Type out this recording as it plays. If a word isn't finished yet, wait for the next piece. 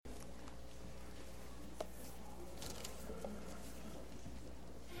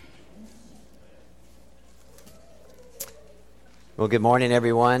Well, good morning,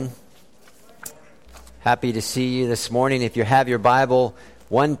 everyone. Happy to see you this morning. If you have your Bible,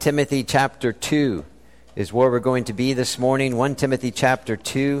 1 Timothy chapter 2 is where we're going to be this morning. 1 Timothy chapter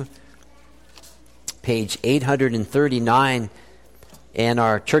 2, page 839 in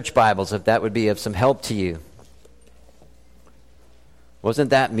our church Bibles, if that would be of some help to you.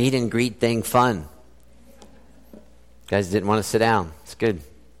 Wasn't that meet and greet thing fun? You guys didn't want to sit down. It's good.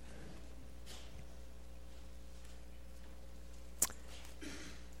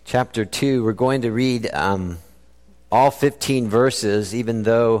 Chapter 2, we're going to read all 15 verses, even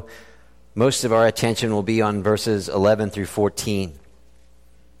though most of our attention will be on verses 11 through 14.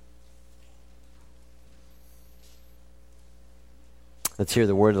 Let's hear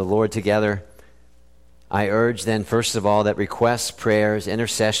the word of the Lord together. I urge then, first of all, that requests, prayers,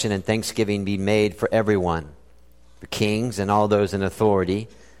 intercession, and thanksgiving be made for everyone, for kings and all those in authority,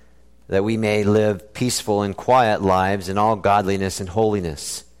 that we may live peaceful and quiet lives in all godliness and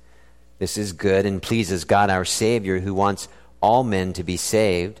holiness. This is good and pleases God our Savior, who wants all men to be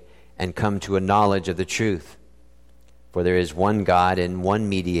saved and come to a knowledge of the truth. For there is one God and one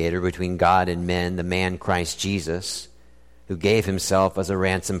mediator between God and men, the man Christ Jesus, who gave himself as a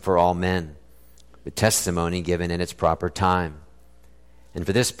ransom for all men, the testimony given in its proper time. And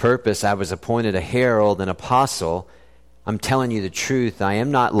for this purpose I was appointed a herald and apostle. I'm telling you the truth. I am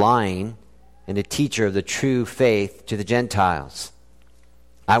not lying, and a teacher of the true faith to the Gentiles.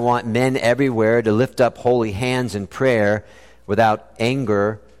 I want men everywhere to lift up holy hands in prayer without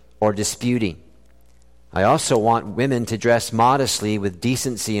anger or disputing. I also want women to dress modestly with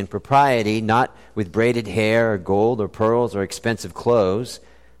decency and propriety, not with braided hair or gold or pearls or expensive clothes,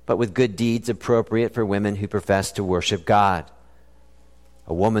 but with good deeds appropriate for women who profess to worship God.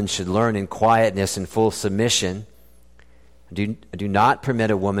 A woman should learn in quietness and full submission. Do not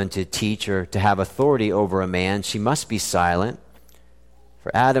permit a woman to teach or to have authority over a man. She must be silent. For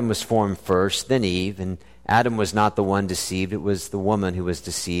Adam was formed first, then Eve, and Adam was not the one deceived. It was the woman who was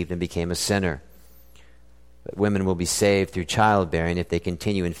deceived and became a sinner. But women will be saved through childbearing if they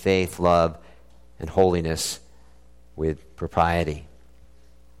continue in faith, love, and holiness with propriety.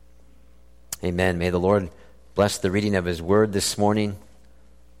 Amen. May the Lord bless the reading of His Word this morning.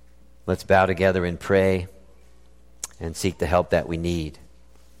 Let's bow together and pray and seek the help that we need.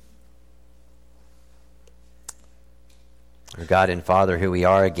 Our God and Father, here we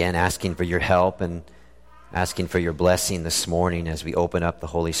are again asking for your help and asking for your blessing this morning as we open up the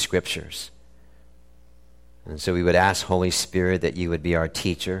Holy Scriptures. And so we would ask, Holy Spirit, that you would be our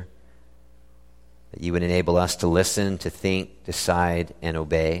teacher, that you would enable us to listen, to think, decide, and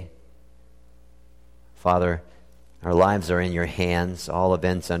obey. Father, our lives are in your hands, all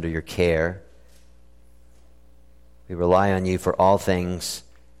events under your care. We rely on you for all things,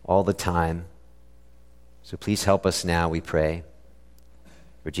 all the time. So please help us now, we pray,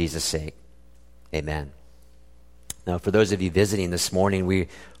 for Jesus' sake. Amen. Now, for those of you visiting this morning, we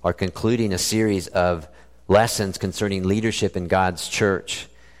are concluding a series of lessons concerning leadership in God's church.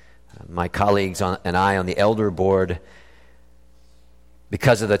 My colleagues and I on the elder board,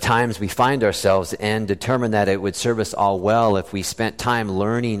 because of the times we find ourselves in, determined that it would serve us all well if we spent time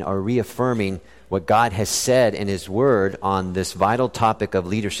learning or reaffirming what God has said in His Word on this vital topic of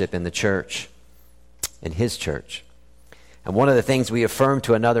leadership in the church. In His church. And one of the things we affirmed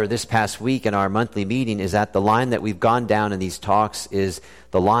to another this past week in our monthly meeting is that the line that we've gone down in these talks is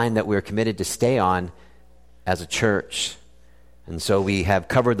the line that we're committed to stay on as a church. And so we have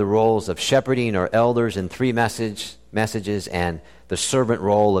covered the roles of shepherding or elders in 3 messages and the servant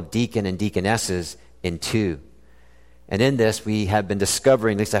role of deacon and deaconesses in 2. And in this we have been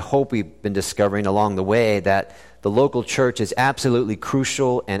discovering, at least I hope we've been discovering along the way, that the local church is absolutely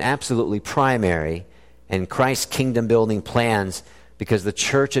crucial and absolutely primary in Christ's kingdom-building plans, because the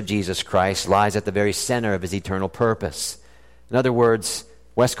church of Jesus Christ lies at the very center of His eternal purpose. In other words,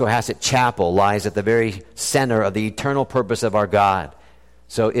 West Cohasset Chapel lies at the very center of the eternal purpose of our God.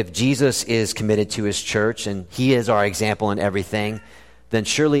 So if Jesus is committed to His church, and He is our example in everything, then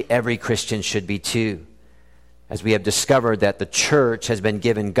surely every Christian should be too. As we have discovered that the church has been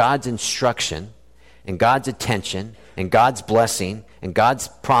given God's instruction and God's attention and God's blessing and God's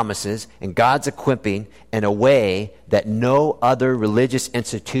promises and God's equipping in a way that no other religious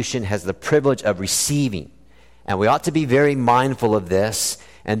institution has the privilege of receiving. And we ought to be very mindful of this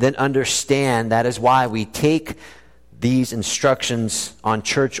and then understand that is why we take these instructions on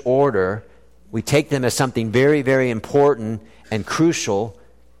church order, we take them as something very, very important and crucial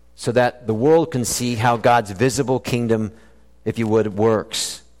so that the world can see how God's visible kingdom, if you would,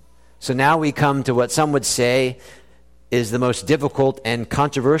 works. So now we come to what some would say is the most difficult and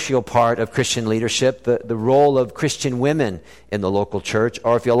controversial part of Christian leadership, the role of Christian women in the local church,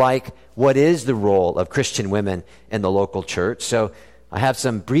 or if you like, what is the role of Christian women in the local church? So I have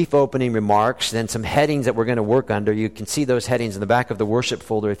some brief opening remarks, then some headings that we're going to work under. You can see those headings in the back of the worship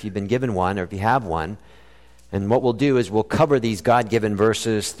folder if you've been given one or if you have one. And what we'll do is we'll cover these God-given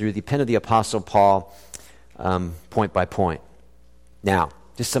verses through the pen of the Apostle Paul, point by point. Now,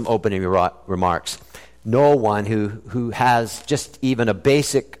 just some opening remarks. No one who has just even a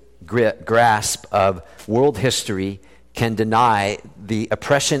basic grasp of world history can deny the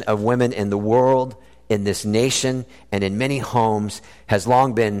oppression of women in the world, in this nation, and in many homes has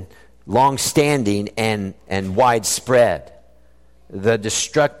been long-standing and widespread. The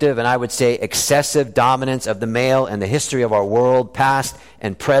destructive and I would say excessive dominance of the male in the history of our world, past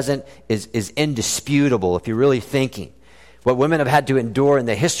and present, is indisputable if you're really thinking. What women have had to endure in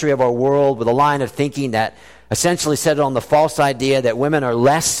the history of our world with a line of thinking that essentially set on the false idea that women are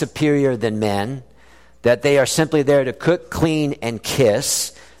less superior than men, that they are simply there to cook, clean, and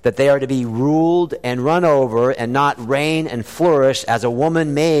kiss, that they are to be ruled and run over and not reign and flourish as a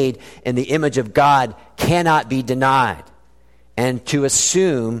woman made in the image of God cannot be denied. And to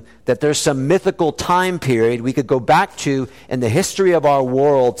assume that there's some mythical time period we could go back to in the history of our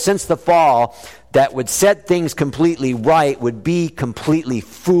world since the fall that would set things completely right would be completely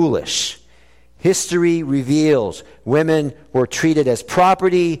foolish. History reveals women were treated as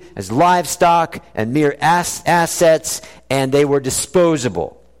property, as livestock, and mere assets, and they were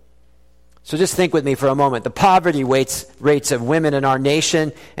disposable. So just think with me for a moment. The poverty rates of women in our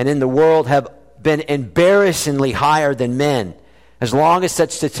nation and in the world have been embarrassingly higher than men, as long as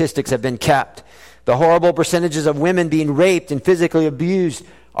such statistics have been kept. The horrible percentages of women being raped and physically abused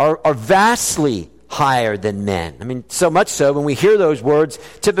are vastly higher than men. I mean, so much so when we hear those words,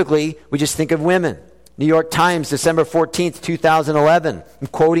 typically we just think of women. New York Times, December 14th, 2011. I'm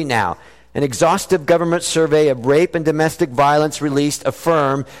quoting now. An exhaustive government survey of rape and domestic violence released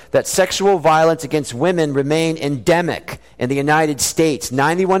affirmed that sexual violence against women remain endemic in the United States.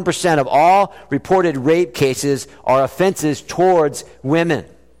 91% of all reported rape cases are offenses towards women.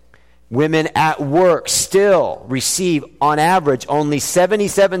 Women at work still receive, on average, only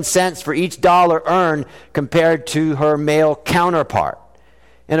 77 cents for each dollar earned compared to her male counterpart.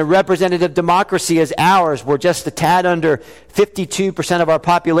 In a representative democracy as ours, where just a tad under 52% of our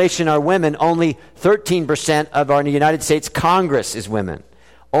population are women, only 13% of our United States Congress is women.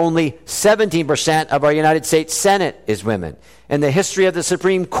 Only 17% of our United States Senate is women. In the history of the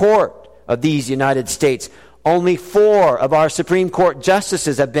Supreme Court of these United States, only 4 of our Supreme Court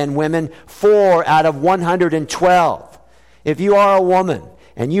justices have been women, 4 out of 112. If you are a woman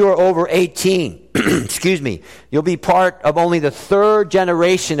and you are over 18, excuse me, you'll be part of only the 3rd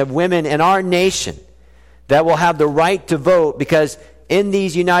generation of women in our nation that will have the right to vote, because in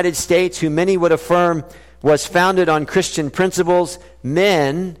these United States, who many would affirm was founded on Christian principles,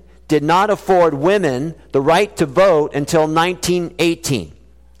 men did not afford women the right to vote until 1918.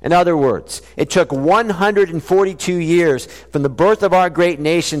 In other words, it took 142 years from the birth of our great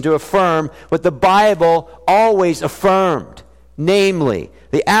nation to affirm what the Bible always affirmed, namely,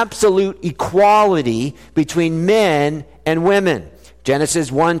 the absolute equality between men and women.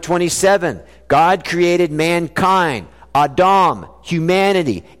 Genesis 1:27, God created mankind, Adam,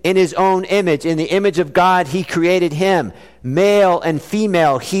 humanity, in his own image. In the image of God, he created him. Male and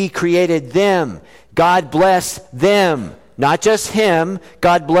female, he created them. God blessed them. Not just him,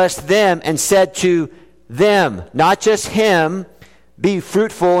 God blessed them and said to them, not just him, be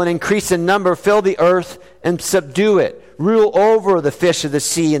fruitful and increase in number, fill the earth and subdue it. Rule over the fish of the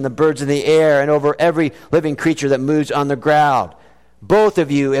sea and the birds of the air and over every living creature that moves on the ground. Both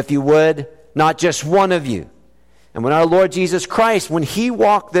of you, if you would, not just one of you. And when our Lord Jesus Christ, when he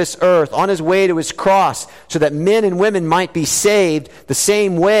walked this earth on his way to his cross so that men and women might be saved the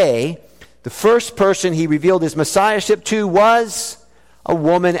same way, the first person he revealed his messiahship to was a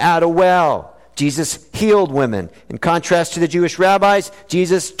woman at a well. Jesus healed women. In contrast to the Jewish rabbis,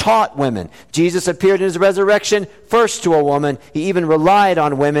 Jesus taught women. Jesus appeared in his resurrection first to a woman. He even relied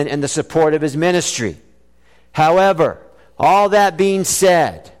on women in the support of his ministry. However, all that being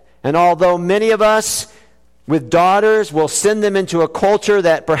said, and although many of us with daughters will send them into a culture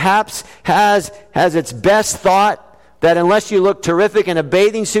that perhaps has its best thought, that unless you look terrific in a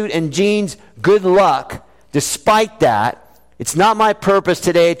bathing suit and jeans, good luck. Despite that, it's not my purpose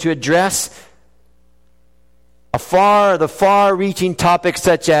today to address the far-reaching topics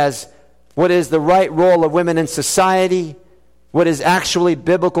such as what is the right role of women in society, what is actually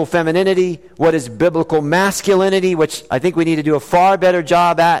biblical femininity, what is biblical masculinity, which I think we need to do a far better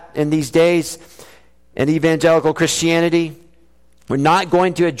job at in these days. in evangelical Christianity. We're not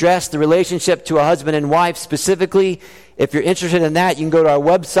going to address the relationship to a husband and wife specifically. If you're interested in that, you can go to our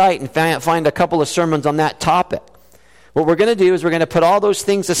website and find a couple of sermons on that topic. What we're going to do is we're going to put all those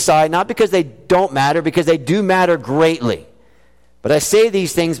things aside, not because they don't matter, because they do matter greatly. But I say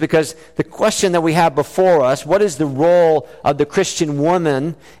these things because the question that we have before us, what is the role of the Christian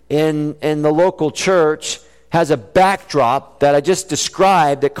woman in the local church, has a backdrop that I just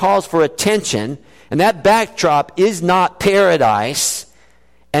described that calls for attention. And that backdrop is not paradise.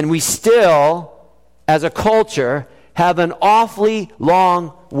 And we still, as a culture, have an awfully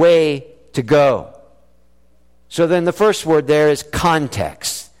long way to go. So then the first word there is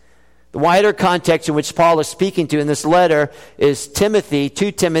context. The wider context in which Paul is speaking to in this letter is Timothy,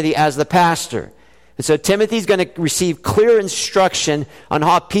 to Timothy as the pastor. And so Timothy's going to receive clear instruction on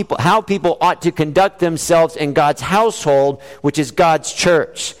how people ought to conduct themselves in God's household, which is God's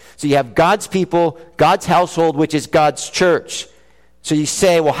church. So you have God's people, God's household, which is God's church. So you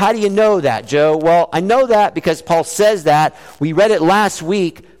say, well, how do you know that, Joe? Well, I know that because Paul says that. We read it last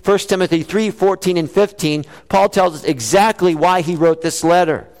week, 1 Timothy 3:14 and 15. Paul tells us exactly why he wrote this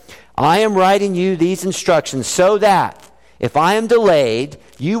letter. I am writing you these instructions so that if I am delayed,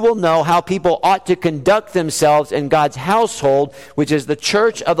 you will know how people ought to conduct themselves in God's household, which is the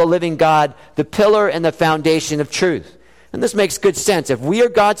church of the living God, the pillar and the foundation of truth. And this makes good sense. If we are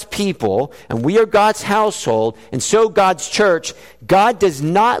God's people and we are God's household and so God's church, God does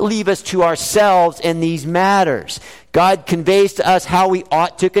not leave us to ourselves in these matters. God conveys to us how we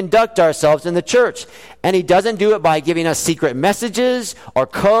ought to conduct ourselves in the church. And he doesn't do it by giving us secret messages or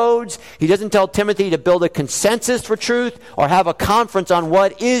codes. He doesn't tell Timothy to build a consensus for truth or have a conference on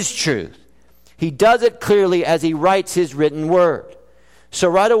what is truth. He does it clearly as he writes his written word. So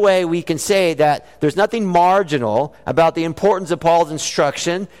right away we can say that there's nothing marginal about the importance of Paul's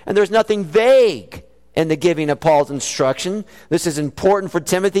instruction, and there's nothing vague in the giving of Paul's instruction. This is important for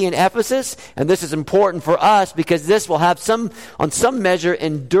Timothy in Ephesus, and this is important for us because this will have on some measure,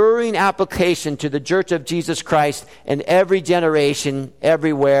 enduring application to the church of Jesus Christ in every generation,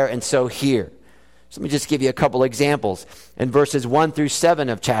 everywhere, and so here. So let me just give you a couple examples. In verses 1 through 7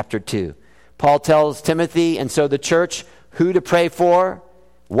 of chapter 2, Paul tells Timothy, and so the church, who to pray for,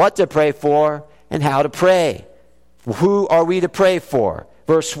 what to pray for, and how to pray. Who are we to pray for?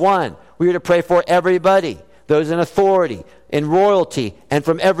 Verse 1, we are to pray for everybody, those in authority, in royalty, and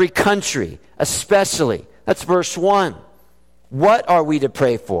from every country, especially. That's verse 1. What are we to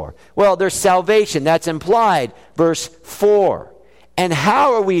pray for? Well, there's salvation. That's implied. Verse 4. And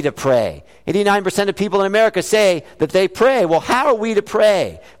how are we to pray? 89% of people in America say that they pray. Well, how are we to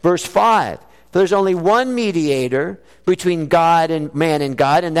pray? Verse 5. There's only one mediator between God and man and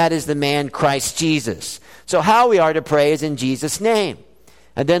God, and that is the man Christ Jesus. So how we are to pray is in Jesus' name.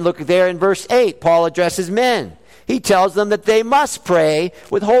 And then look there in verse 8, Paul addresses men. He tells them that they must pray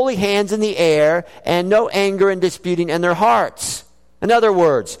with holy hands in the air and no anger and disputing in their hearts. In other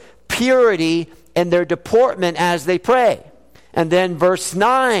words, purity in their deportment as they pray. And then verse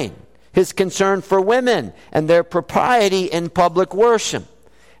 9, his concern for women and their propriety in public worship.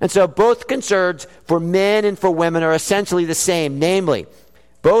 And so both concerns for men and for women are essentially the same. Namely,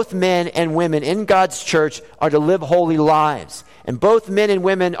 both men and women in God's church are to live holy lives. And both men and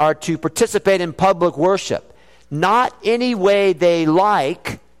women are to participate in public worship. Not any way they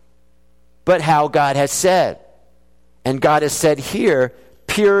like, but how God has said. And God has said here,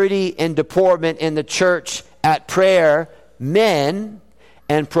 purity and deportment in the church at prayer, men,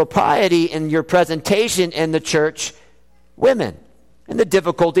 and propriety in your presentation in the church, women. And the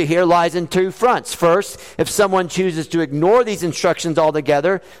difficulty here lies in two fronts. First, if someone chooses to ignore these instructions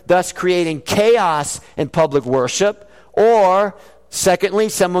altogether, thus creating chaos in public worship, or secondly,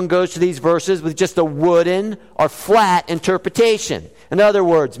 someone goes to these verses with just a wooden or flat interpretation. In other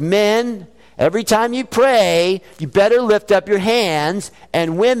words, men, every time you pray, you better lift up your hands,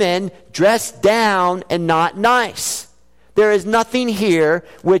 and women, dress down and not nice. There is nothing here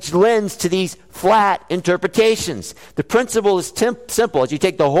which lends to these flat interpretations. The principle is simple. As you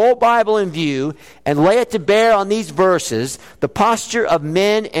take the whole Bible in view and lay it to bear on these verses, the posture of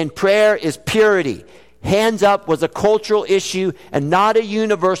men in prayer is purity. Hands up was a cultural issue and not a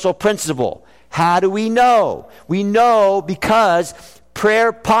universal principle. How do we know? We know because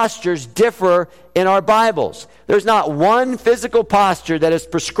prayer postures differ in our Bibles. There's not one physical posture that is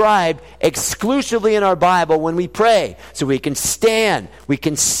prescribed exclusively in our Bible when we pray. So we can stand, we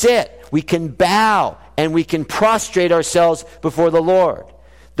can sit, we can bow, and we can prostrate ourselves before the Lord.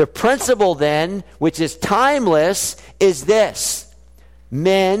 The principle then, which is timeless, is this.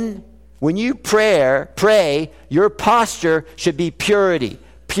 Men, when you pray, your posture should be purity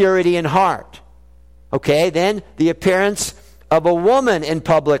in heart. Okay, then the appearance of a woman in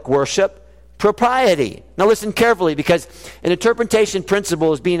public worship, propriety. Now listen carefully, because an interpretation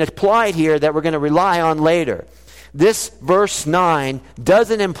principle is being applied here that we're going to rely on later. This verse 9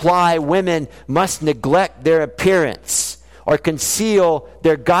 doesn't imply women must neglect their appearance or conceal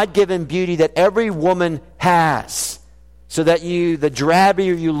their God-given beauty that every woman has, so that the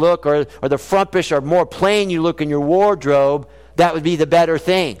drabbier you look or the frumpish or more plain you look in your wardrobe, that would be the better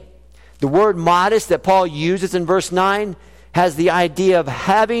thing. The word modest that Paul uses in verse 9 has the idea of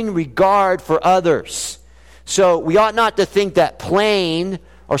having regard for others. So we ought not to think that plain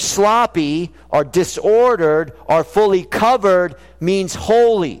or sloppy or disordered or fully covered means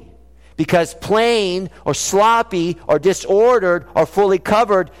holy. Because plain or sloppy or disordered or fully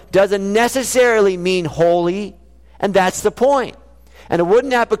covered doesn't necessarily mean holy. And that's the point. And a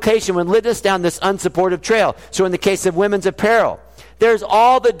wooden application would lead us down this unsupportive trail. So in the case of women's apparel, there's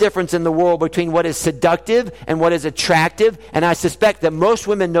all the difference in the world between what is seductive and what is attractive. And I suspect that most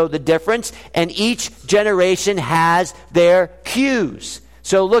women know the difference. And each generation has their cues.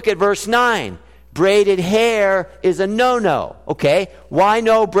 So look at verse 9. Braided hair is a no-no. Okay, why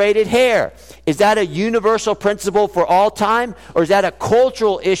no braided hair? Is that a universal principle for all time? Or is that a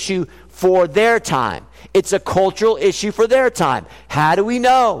cultural issue for their time? It's a cultural issue for their time. How do we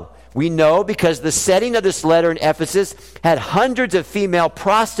know? We know because the setting of this letter in Ephesus had hundreds of female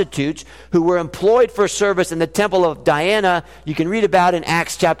prostitutes who were employed for service in the temple of Diana. You can read about in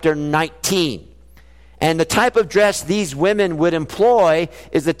Acts chapter 19. And the type of dress these women would employ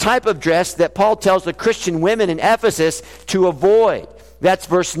is the type of dress that Paul tells the Christian women in Ephesus to avoid. That's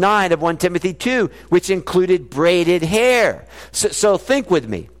verse 9 of 1 Timothy 2, which included braided hair. So think with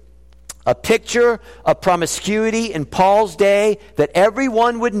me. A picture of promiscuity in Paul's day that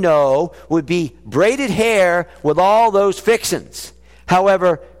everyone would know would be braided hair with all those fixings.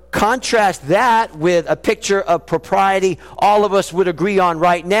 However, contrast that with a picture of propriety all of us would agree on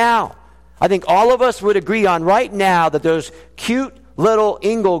right now. I think all of us would agree on right now that those cute little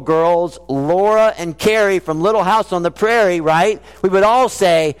Ingle girls, Laura and Carrie from Little House on the Prairie, right? We would all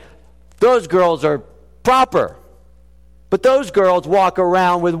say, those girls are proper. But those girls walk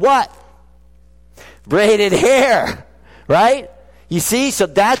around with what? Braided hair, right? You see, so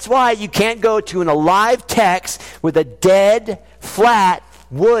that's why you can't go to an alive text with a dead, flat,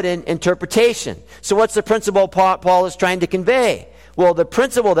 wooden interpretation. So what's the principle Paul is trying to convey? Well, the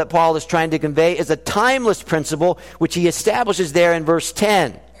principle that Paul is trying to convey is a timeless principle, which he establishes there in verse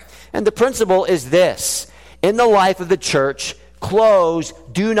 10. And the principle is this. In the life of the church, clothes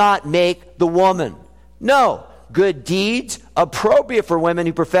do not make the woman. No. Good deeds appropriate for women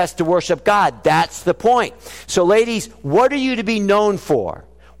who profess to worship God. That's the point. So ladies, what are you to be known for?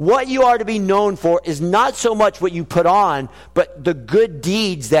 What you are to be known for is not so much what you put on, but the good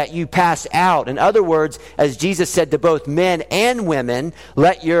deeds that you pass out. In other words, as Jesus said to both men and women,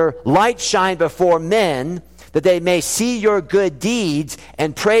 let your light shine before men, that they may see your good deeds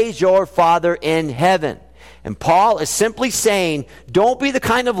and praise your Father in heaven. And Paul is simply saying, don't be the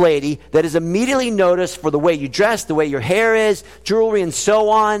kind of lady that is immediately noticed for the way you dress, the way your hair is, jewelry, and so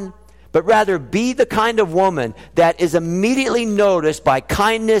on. But rather be the kind of woman that is immediately noticed by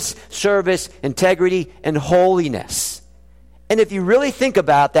kindness, service, integrity, and holiness. And if you really think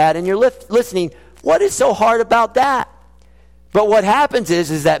about that and you're listening, what is so hard about that? But what happens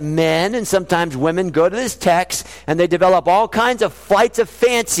is that men and sometimes women go to this text and they develop all kinds of flights of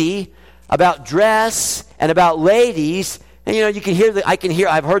fancy about dress and about ladies. And you can hear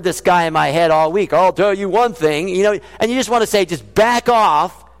I've heard this guy in my head all week. I'll tell you one thing, and you just want to say, just back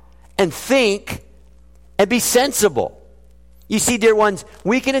off and think and be sensible. You see, dear ones,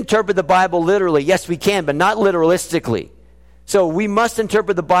 we can interpret the Bible literally. Yes, we can, but not literalistically. So we must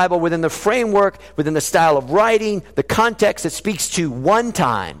interpret the Bible within the framework, within the style of writing, the context that speaks to one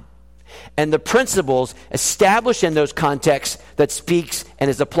time, and the principles established in those contexts that speaks and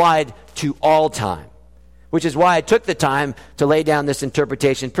is applied to all time. Which is why I took the time to lay down this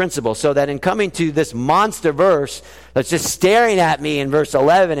interpretation principle, so that in coming to this monster verse that's just staring at me in verse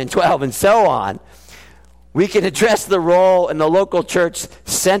 11 and 12 and so on, we can address the role in the local church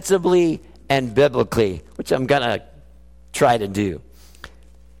sensibly and biblically, which I'm going to try to do.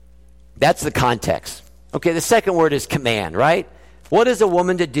 That's the context. Okay, the second word is command, right? What is a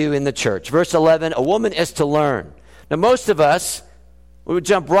woman to do in the church? Verse 11, a woman is to learn. Now, most of us, we would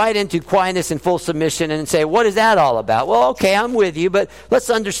jump right into quietness and full submission and say, what is that all about? Well, okay, I'm with you, but let's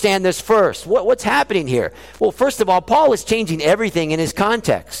understand this first. What's happening here? Well, first of all, Paul is changing everything in his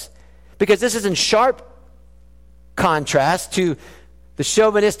context, because this is in sharp contrast to the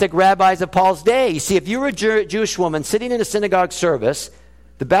chauvinistic rabbis of Paul's day. You see, if you were a Jewish woman sitting in a synagogue service,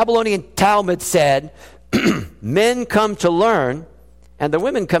 The Babylonian Talmud said, men come to learn and the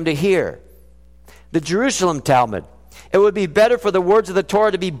women come to hear. The Jerusalem Talmud, it would be better for the words of the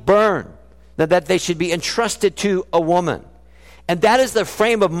Torah to be burned than that they should be entrusted to a woman. And that is the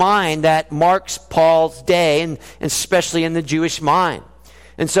frame of mind that marks Paul's day, and especially in the Jewish mind.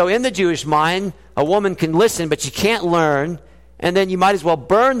 And so in the Jewish mind, a woman can listen, but she can't learn, and then you might as well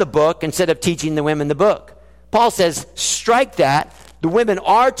burn the book instead of teaching the women the book. Paul says, strike that. The women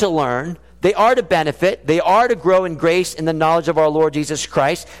are to learn. They are to benefit. They are to grow in grace in the knowledge of our Lord Jesus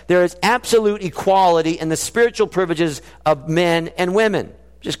Christ. There is absolute equality in the spiritual privileges of men and women.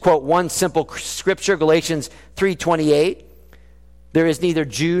 Just quote one simple scripture, Galatians 3:28. There is neither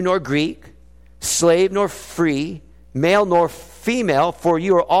Jew nor Greek, slave nor free, male nor female, for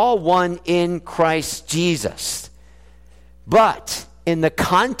you are all one in Christ Jesus. But in the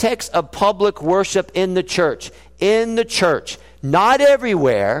context of public worship in the church, not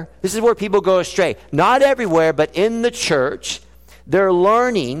everywhere, this is where people go astray, not everywhere, but in the church, their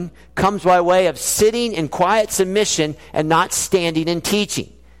learning comes by way of sitting in quiet submission and not standing and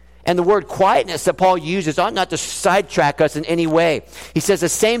teaching. And the word quietness that Paul uses ought not to sidetrack us in any way. He says the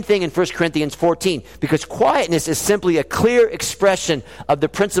same thing in 1 Corinthians 14, because quietness is simply a clear expression of the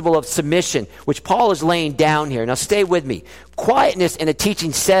principle of submission, which Paul is laying down here. Now stay with me. Quietness in a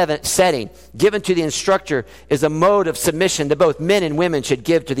teaching setting given to the instructor is a mode of submission that both men and women should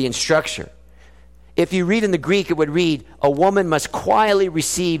give to the instructor. If you read in the Greek, it would read, a woman must quietly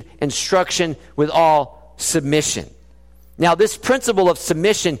receive instruction with all submission. Now, this principle of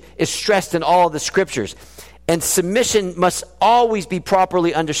submission is stressed in all of the scriptures. And submission must always be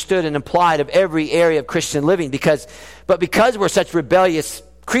properly understood and applied of every area of Christian living. Because we're such rebellious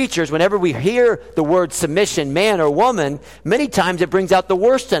creatures, whenever we hear the word submission, man or woman, many times it brings out the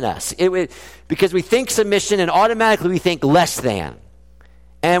worst in us. Because we think submission and automatically we think less than.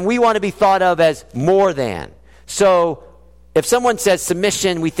 And we want to be thought of as more than. So if someone says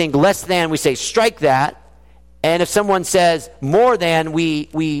submission, we think less than, we say strike that. And if someone says more than,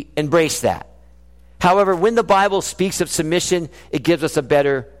 we embrace that. However, when the Bible speaks of submission, it gives us a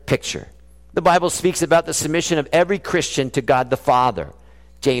better picture. The Bible speaks about the submission of every Christian to God the Father,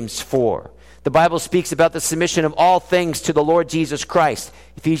 James 4. The Bible speaks about the submission of all things to the Lord Jesus Christ,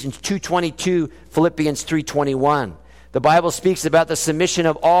 Ephesians 2:22, Philippians 3:21. The Bible speaks about the submission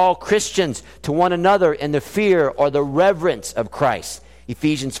of all Christians to one another in the fear or the reverence of Christ,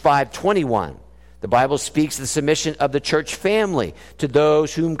 Ephesians 5:21. The Bible speaks of the submission of the church family to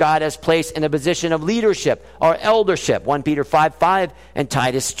those whom God has placed in a position of leadership or eldership, 1 Peter 5:5 and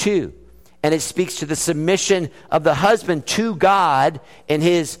Titus 2. And it speaks to the submission of the husband to God in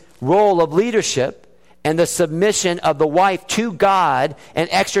his role of leadership, and the submission of the wife to God and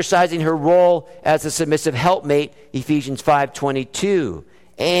exercising her role as a submissive helpmate, Ephesians 5:22.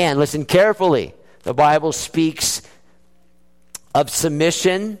 And listen carefully, the Bible speaks of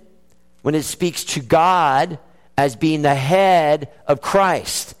submission when it speaks to God as being the head of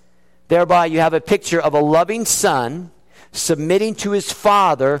Christ. Thereby you have a picture of a loving son submitting to his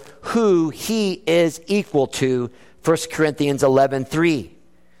father who he is equal to, 1 Corinthians 11:3.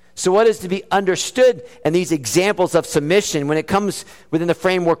 So what is to be understood in these examples of submission when it comes within the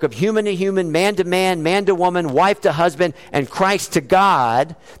framework of human to human, man to woman, wife to husband, and Christ to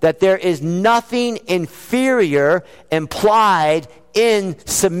God, that there is nothing inferior implied in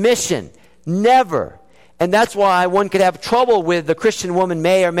submission. Never. And that's why one could have trouble with the Christian woman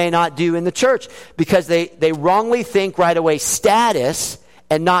may or may not do in the church, because they wrongly think right away status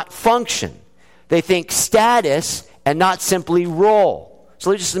and not function. They think status and not simply role. So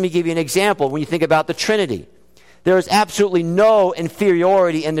let me give you an example. When you think about the Trinity, there is absolutely no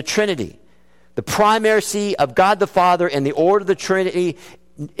inferiority in the Trinity. The primacy of God the Father and the order of the Trinity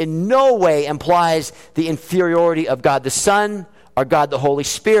in no way implies the inferiority of God the Son or God the Holy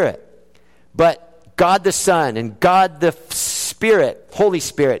Spirit. But God the Son and God the Spirit, Holy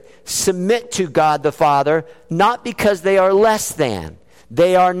Spirit, submit to God the Father, not because they are less than.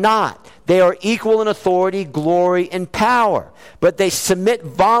 They are not. They are equal in authority, glory, and power. But they submit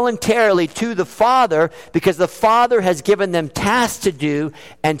voluntarily to the Father because the Father has given them tasks to do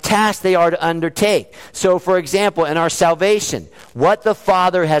and tasks they are to undertake. So, for example, in our salvation, what the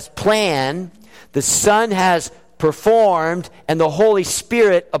Father has planned, the Son has performed, and the Holy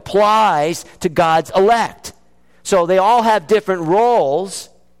Spirit applies to God's elect. So they all have different roles,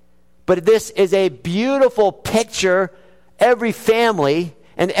 but this is a beautiful picture every family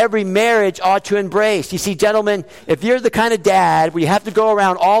and every marriage ought to embrace. You see, gentlemen, if you're the kind of dad where you have to go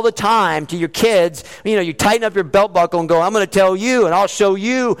around all the time to your kids, you tighten up your belt buckle and go, I'm going to tell you and I'll show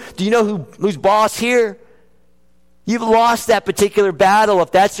you. Do you know who's boss here? You've lost that particular battle if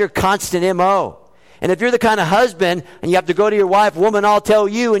that's your constant MO. And if you're the kind of husband and you have to go to your wife, woman, I'll tell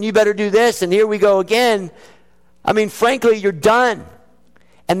you, and you better do this, and here we go again. I mean, frankly, you're done.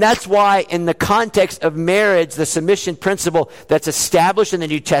 And that's why in the context of marriage, the submission principle that's established in the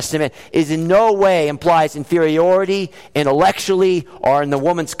New Testament is in no way implies inferiority intellectually or in the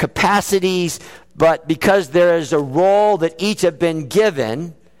woman's capacities, but because there is a role that each have been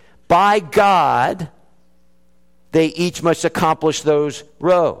given by God, they each must accomplish those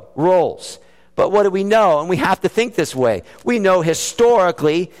roles. But what do we know? And we have to think this way. We know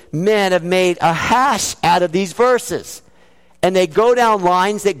historically men have made a hash out of these verses. And they go down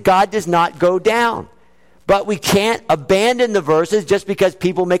lines that God does not go down. But we can't abandon the verses just because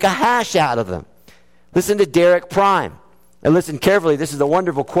people make a hash out of them. Listen to Derek Prime. And listen carefully. This is a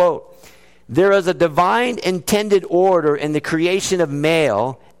wonderful quote. There is a divine intended order in the creation of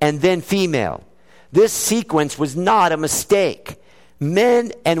male and then female. This sequence was not a mistake.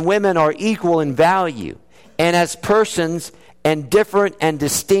 Men and women are equal in value and as persons and different and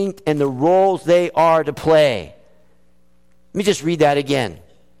distinct in the roles they are to play. Let me just read that again.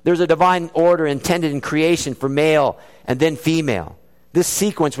 There's a divine order intended in creation for male and then female. This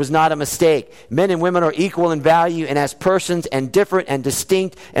sequence was not a mistake. Men and women are equal in value and as persons and different and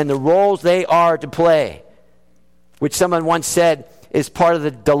distinct in the roles they are to play, which someone once said is part of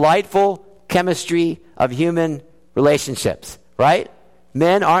the delightful chemistry of human relationships. Right?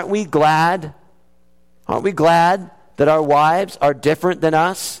 Men, aren't we glad? Aren't we glad that our wives are different than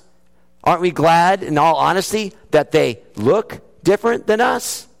us? Aren't we glad, in all honesty, that they look different than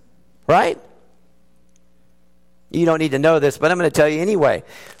us? Right? You don't need to know this, but I'm going to tell you anyway.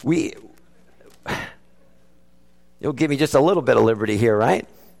 You'll give me just a little bit of liberty here, right?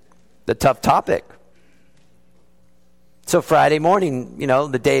 The tough topic. So Friday morning,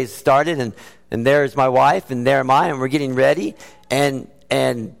 the day started, and there's my wife, and there am I, and we're getting ready, and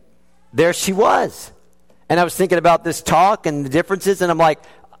there she was. And I was thinking about this talk and the differences, and I'm like,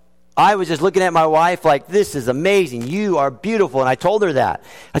 I was just looking at my wife like, this is amazing. You are beautiful. And I told her that.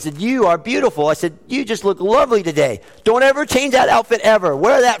 I said, you are beautiful. I said, you just look lovely today. Don't ever change that outfit ever.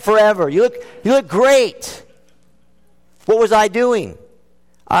 Wear that forever. You look great. What was I doing?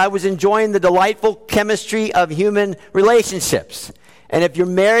 I was enjoying the delightful chemistry of human relationships. And if you're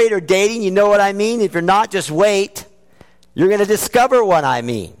married or dating, you know what I mean. If you're not, just wait. You're going to discover what I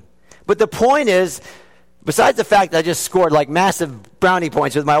mean. But the point is, besides the fact that I just scored like massive brownie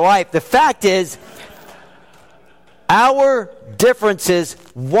points with my wife, the fact is, our differences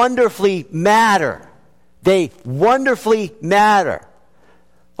wonderfully matter. They wonderfully matter.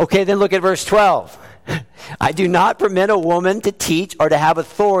 Okay, then look at verse 12. I do not permit a woman to teach or to have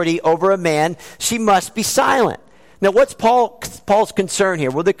authority over a man. She must be silent. Now, what's Paul's concern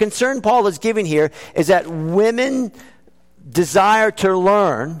here? Well, the concern Paul is giving here is that women desire to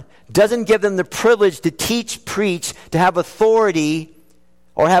learn doesn't give them the privilege to teach, preach, to have authority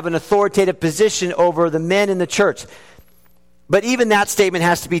or have an authoritative position over the men in the church. But even that statement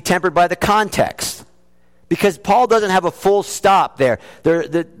has to be tempered by the context. Because Paul doesn't have a full stop there.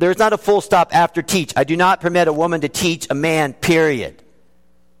 There's not a full stop after teach. I do not permit a woman to teach a man, period.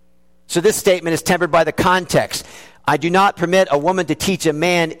 So this statement is tempered by the context. I do not permit a woman to teach a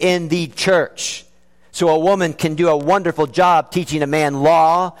man in the church. So a woman can do a wonderful job teaching a man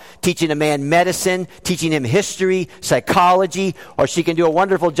law, teaching a man medicine, teaching him history, psychology, or she can do a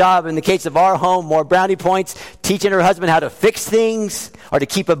wonderful job, in the case of our home, more brownie points, teaching her husband how to fix things or to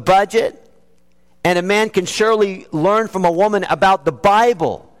keep a budget. And a man can surely learn from a woman about the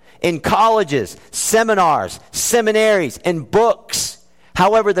Bible in colleges, seminars, seminaries, and books.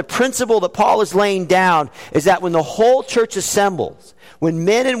 However, the principle that Paul is laying down is that when the whole church assembles, when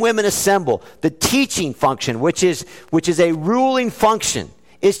men and women assemble, the teaching function, which is a ruling function,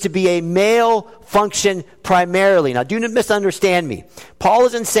 is to be a male function primarily. Now, do not misunderstand me. Paul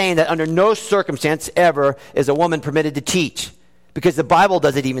isn't saying that under no circumstance ever is a woman permitted to teach, because the Bible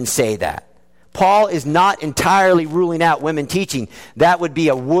doesn't even say that. Paul is not entirely ruling out women teaching. That would be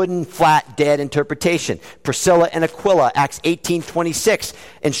a wooden, flat, dead interpretation. Priscilla and Aquila, Acts 18:26,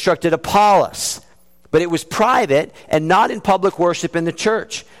 instructed Apollos. But it was private and not in public worship in the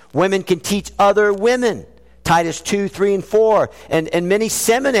church. Women can teach other women. Titus 2, 3, and 4. And in many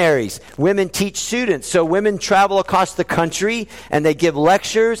seminaries, women teach students. So women travel across the country and they give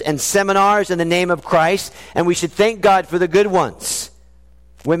lectures and seminars in the name of Christ. And we should thank God for the good ones.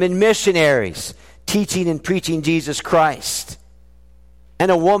 Women missionaries teaching and preaching Jesus Christ. And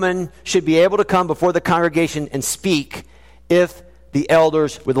a woman should be able to come before the congregation and speak if the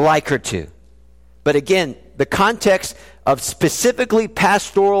elders would like her to. But again, the context of specifically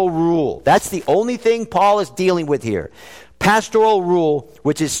pastoral rule. That's the only thing Paul is dealing with here. Pastoral rule,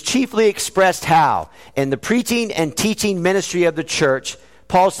 which is chiefly expressed how? In the preaching and teaching ministry of the church,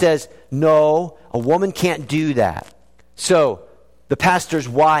 Paul says, no, a woman can't do that. So, the pastor's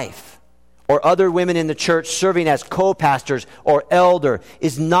wife or other women in the church serving as co-pastors or elder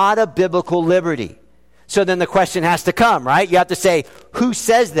is not a biblical liberty. So then the question has to come, right? You have to say, who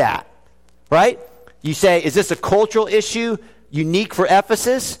says that, right? You say, is this a cultural issue unique for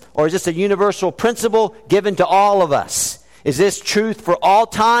Ephesus, or is this a universal principle given to all of us? Is this truth for all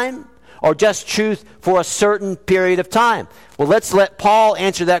time, or just truth for a certain period of time? Well, let's let Paul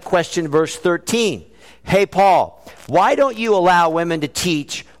answer that question in verse 13. Hey, Paul, why don't you allow women to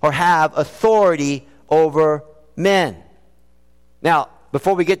teach or have authority over men? Now,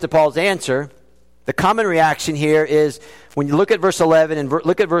 before we get to Paul's answer, the common reaction here is when you look at verse 11 and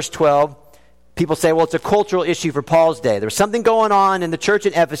look at verse 12, people say, well, it's a cultural issue for Paul's day. There was something going on in the church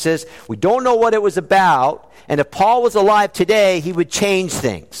in Ephesus. We don't know what it was about. And if Paul was alive today, he would change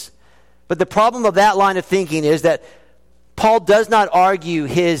things. But the problem of that line of thinking is that Paul does not argue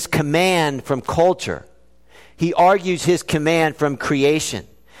his command from culture. He argues his command from creation.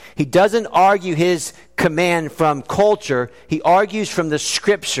 He doesn't argue his command from culture. He argues from the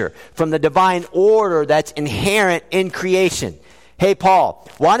scripture, from the divine order that's inherent in creation. Hey, Paul,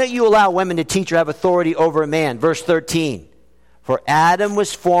 why don't you allow women to teach or have authority over a man? Verse 13. For Adam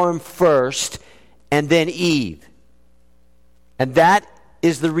was formed first and then Eve. And that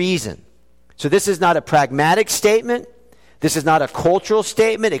is the reason. So this is not a pragmatic statement. This is not a cultural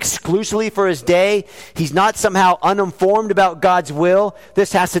statement exclusively for his day. He's not somehow uninformed about God's will.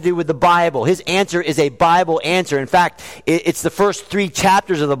 This has to do with the Bible. His answer is a Bible answer. In fact, it's the first 3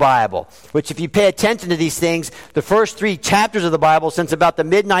 chapters of the Bible, which if you pay attention to these things, the first 3 chapters of the Bible since about the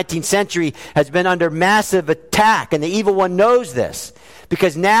mid-19th century has been under massive attack, and the evil one knows this.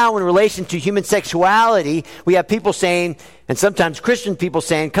 Because now in relation to human sexuality, we have people saying, and sometimes Christian people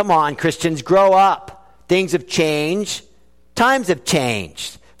saying, come on, Christians, grow up. Things have changed. Times have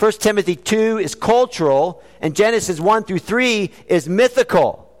changed. 1 Timothy 2 is cultural, and Genesis 1 through 3 is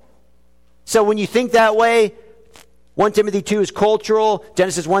mythical. So when you think that way, 1 Timothy 2 is cultural,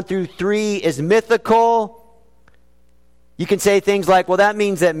 Genesis 1 through 3 is mythical. You can say things like, well, that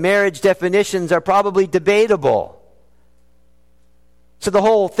means that marriage definitions are probably debatable. So the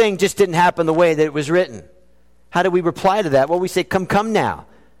whole thing just didn't happen the way that it was written. How do we reply to that? Well, we say, come now.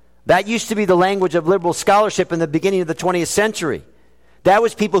 That used to be the language of liberal scholarship in the beginning of the 20th century. That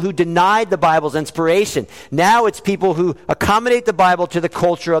was people who denied the Bible's inspiration. Now it's people who accommodate the Bible to the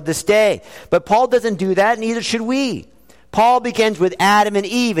culture of this day. But Paul doesn't do that, neither should we. Paul begins with Adam and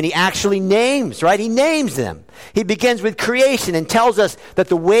Eve, and he actually names, right? He names them. He begins with creation and tells us that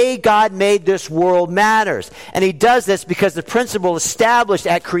the way God made this world matters. And he does this because the principles established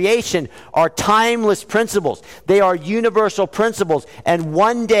at creation are timeless principles. They are universal principles. And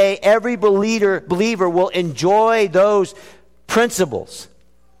one day, every believer will enjoy those principles.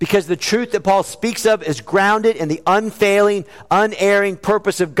 Because the truth that Paul speaks of is grounded in the unfailing, unerring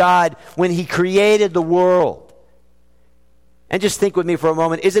purpose of God when he created the world. And just think with me for a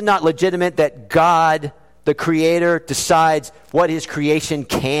moment, is it not legitimate that God, the Creator, decides what His creation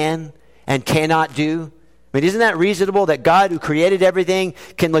can and cannot do? I mean, isn't that reasonable that God, who created everything,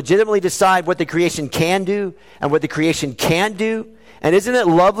 can legitimately decide what the creation can do and what the creation can't do? And isn't it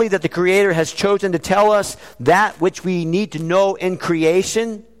lovely that the Creator has chosen to tell us that which we need to know in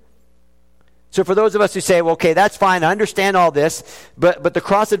creation? So for those of us who say, well, okay, that's fine, I understand all this, but the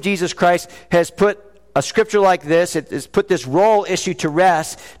cross of Jesus Christ has put a scripture like this, it has put this role issue to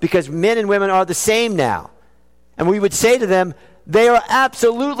rest because men and women are the same now. And we would say to them, they are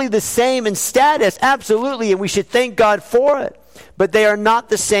absolutely the same in status, absolutely, and we should thank God for it. But they are not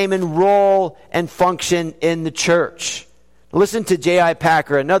the same in role and function in the church. Listen to J.I.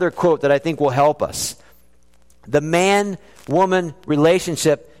 Packer, another quote that I think will help us. The man-woman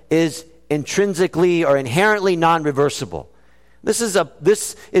relationship is intrinsically or inherently non-reversible.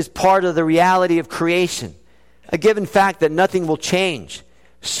 This is part of the reality of creation. A given fact that nothing will change.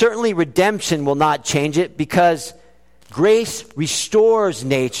 Certainly redemption will not change it because grace restores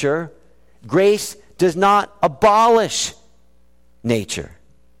nature. Grace does not abolish nature.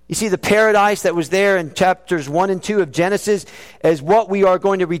 You see, the paradise that was there in chapters 1 and 2 of Genesis is what we are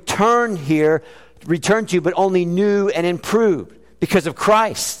going to return to, but only new and improved because of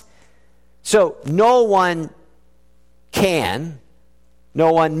Christ. So no one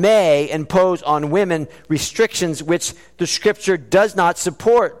may impose on women restrictions which the Scripture does not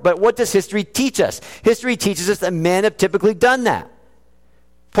support. But what does history teach us? History teaches us that men have typically done that.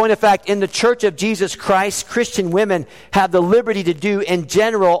 Point of fact, in the Church of Jesus Christ, Christian women have the liberty to do, in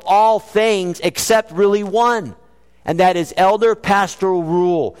general, all things except really one. And that is elder pastoral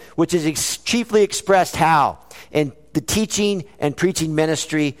rule, which is chiefly expressed how? In the teaching and preaching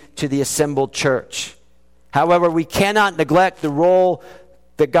ministry to the assembled church. However, we cannot neglect the role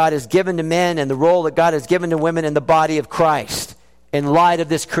that God has given to men and the role that God has given to women in the body of Christ in light of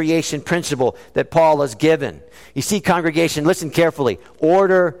this creation principle that Paul has given. You see, congregation, listen carefully.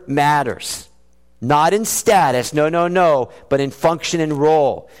 Order matters. Not in status, no, but in function and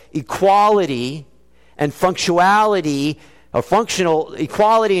role. Equality and functionality, or functional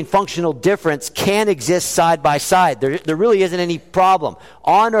equality and functional difference can exist side by side. There really isn't any problem.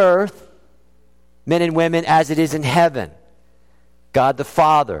 On earth, men and women, as it is in heaven. God the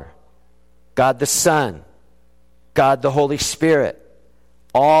Father, God the Son, God the Holy Spirit,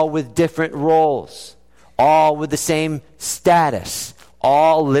 all with different roles, all with the same status,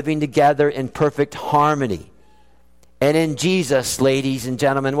 all living together in perfect harmony. And in Jesus, ladies and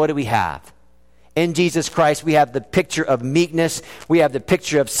gentlemen, what do we have? In Jesus Christ, we have the picture of meekness. We have the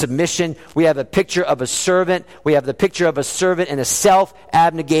picture of submission. We have a picture of a servant. We have the picture of a servant in a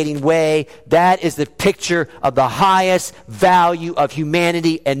self-abnegating way. That is the picture of the highest value of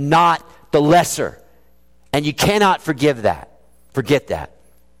humanity and not the lesser. And you cannot forget that.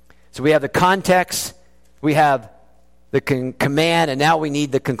 So we have the context. We have the command. And now we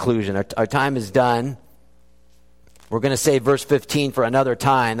need the conclusion. Our time is done. We're going to save verse 15 for another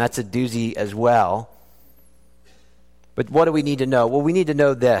time. That's a doozy as well. But what do we need to know? Well, we need to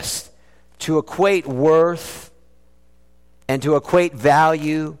know this. To equate worth and to equate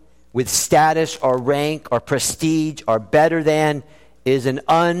value with status or rank or prestige or better than is an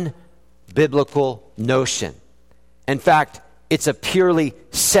unbiblical notion. In fact, it's a purely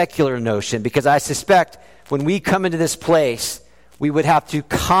secular notion, because I suspect when we come into this place, we would have to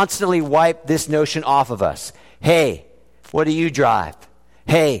constantly wipe this notion off of us. Hey, what do you drive?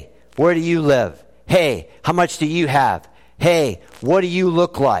 Hey, where do you live? Hey, how much do you have? Hey, what do you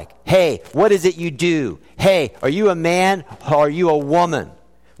look like? Hey, what is it you do? Hey, are you a man or are you a woman?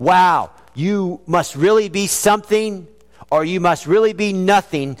 Wow, you must really be something or you must really be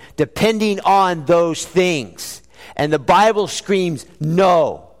nothing depending on those things. And the Bible screams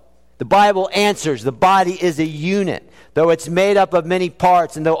no. The Bible answers the body is a unit. Though it's made up of many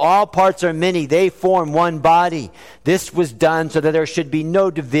parts, and though all parts are many, they form one body. This was done so that there should be no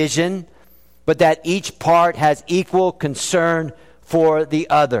division, but that each part has equal concern for the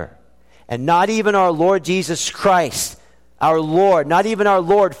other. And not even our Lord Jesus Christ, not even our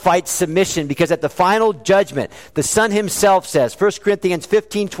Lord fights submission, because at the final judgment, the Son himself says, 1 Corinthians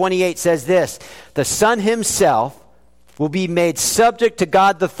 15:28 says this, the Son himself will be made subject to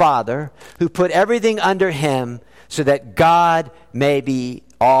God the Father, who put everything under him, so that God may be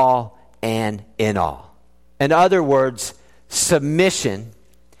all and in all. In other words, submission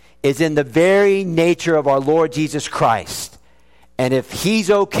is in the very nature of our Lord Jesus Christ. And if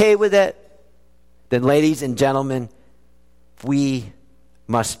he's okay with it, then ladies and gentlemen, we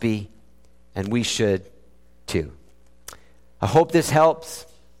must be, and we should too. I hope this helps.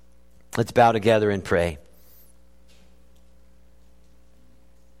 Let's bow together and pray.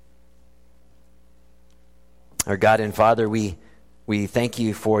 Our God and Father, we thank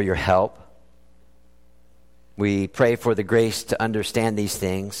you for your help. We pray for the grace to understand these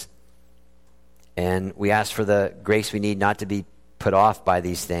things. And we ask for the grace we need not to be put off by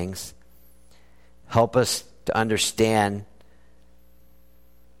these things. Help us to understand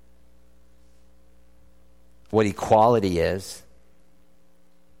what equality is,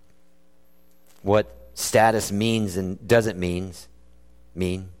 what status means and doesn't mean.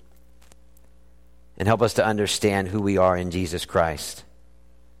 And help us to understand who we are in Jesus Christ.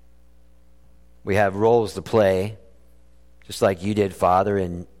 We have roles to play, just like you did, Father,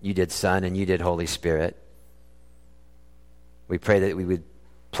 and you did, Son, and you did, Holy Spirit. We pray that we would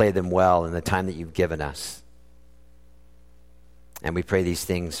play them well in the time that you've given us. And we pray these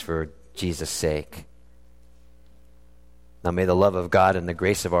things for Jesus' sake. Now may the love of God and the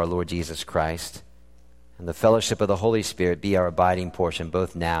grace of our Lord Jesus Christ and the fellowship of the Holy Spirit be our abiding portion,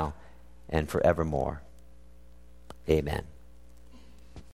 both now and forevermore. Amen.